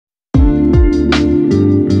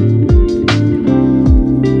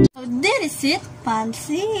Dirisit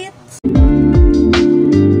pansit.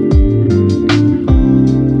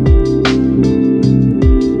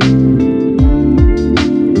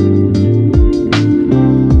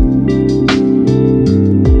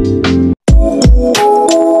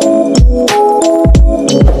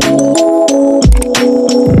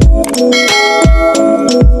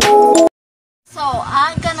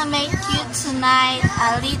 Tonight,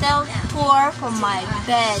 a little tour for my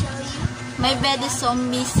bed. My bed is so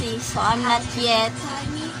messy, so I'm not yet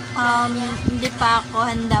hindi pa ako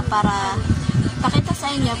handa para pakita sa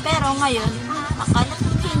inyo, pero ngayon akala ko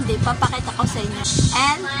hindi, papakita ko sa inyo,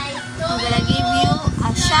 and I'm gonna give you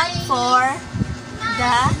a shot for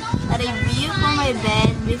the review for my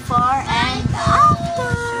bed before and after.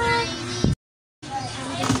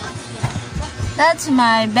 That's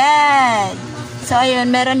my bed. So, ayun,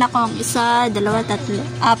 meron akong isa, dalawa, tatlo,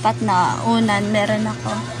 apat na unan, meron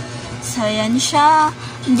ako. So, ayan siya.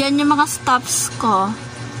 Diyan yung mga stuffs ko.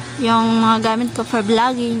 Yung mga gamit ko for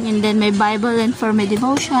vlogging, and then may Bible and for my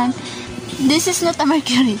devotion. This is not a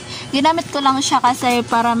mercury. Ginamit ko lang siya kasi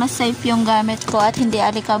para mas safe yung gamit ko at hindi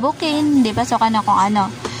alikabukin, hindi pasokan na kung ano.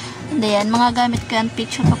 And then, mga gamit ko yung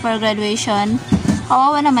picture ko for graduation.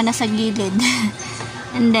 Kawawa naman, nasa gilid.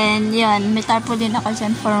 And then, yun, may tarpaulin ako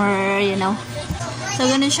dyan for, you know. So,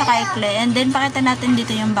 ganun siya kaikli. And then, pakita natin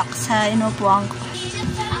dito yung box sa inupuan ko.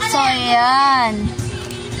 So, ayan.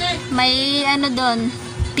 May, ano doon,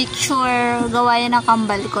 picture, gawayan ng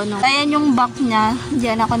kambal ko. No? Ayan yung back niya.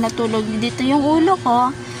 Diyan ako natulog. Dito yung ulo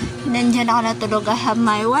ko. And then, diyan ako natulog. I have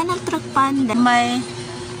my one track pan. My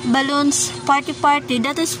balloons, party.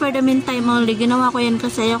 That is for the meantime only. Ginawa ko yan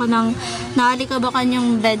kasi ako nang naalikabakan yung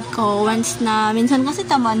bed ko. Once na, minsan kasi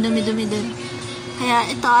tama, dumi-dumi dun. Kaya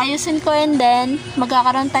ito, ayusin ko, and then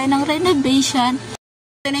magkakaroon tayo ng renovation.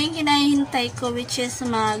 Ito na yung hinahintay ko, which is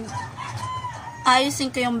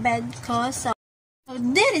ayusin ko yung bed ko. So,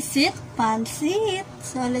 dirisit pansit.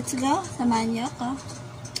 So, let's go. Samahan niyo ako.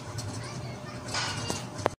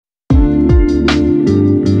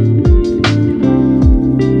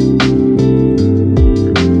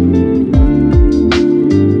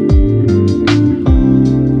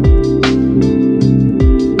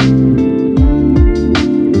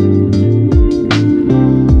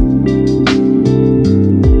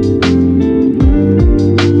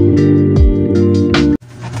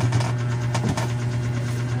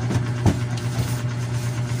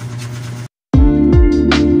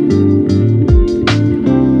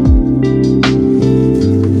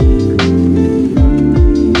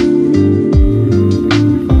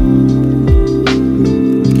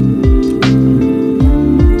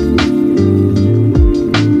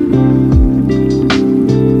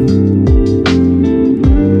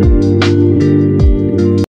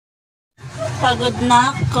 Pagod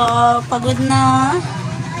na ako. Pagod na.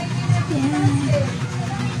 Yeah.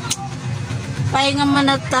 Pahinga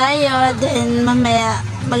muna tayo. Then, mamaya,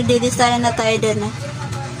 magdidesign na tayo dun.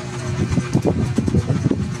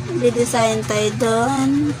 Magdidesign tayo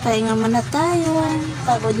dun. Pahinga muna tayo.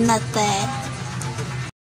 Pagod na tayo.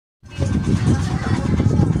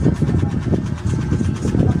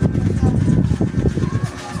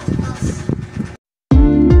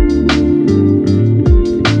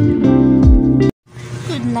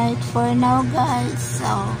 For now, guys. So,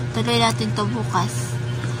 tuloy natin to bukas.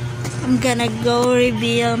 I'm gonna go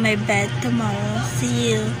reveal my bed tomorrow.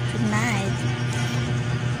 See you tonight.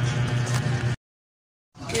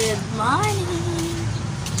 Good morning.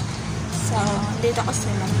 So, dito ako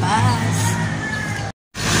sa labas.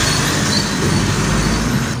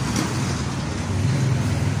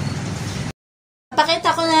 Pakita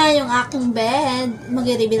ko na yung aking bed.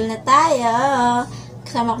 Mag-reveal na tayo.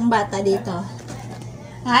 Kasama kong bata dito.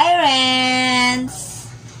 Hi, Renz!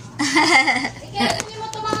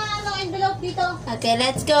 Okay,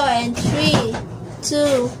 let's go. And 3,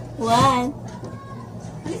 2, 1.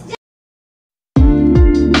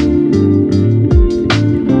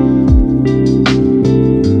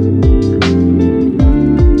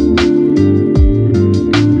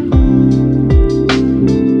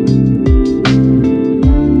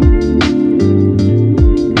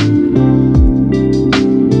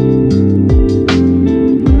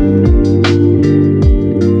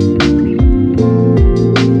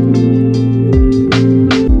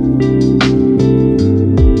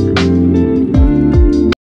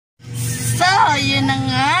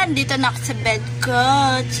 Dito na ako sa bed ko.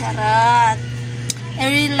 Charot. I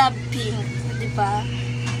really love pink. Diba?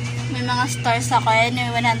 May mga stars ako.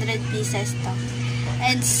 May 100 pieces to.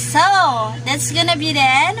 And so, that's gonna be the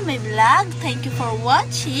end of my vlog. Thank you for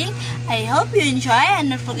watching. I hope you enjoy, and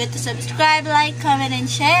don't forget to subscribe, like, comment, and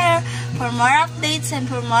share for more updates and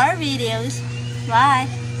for more videos. Bye!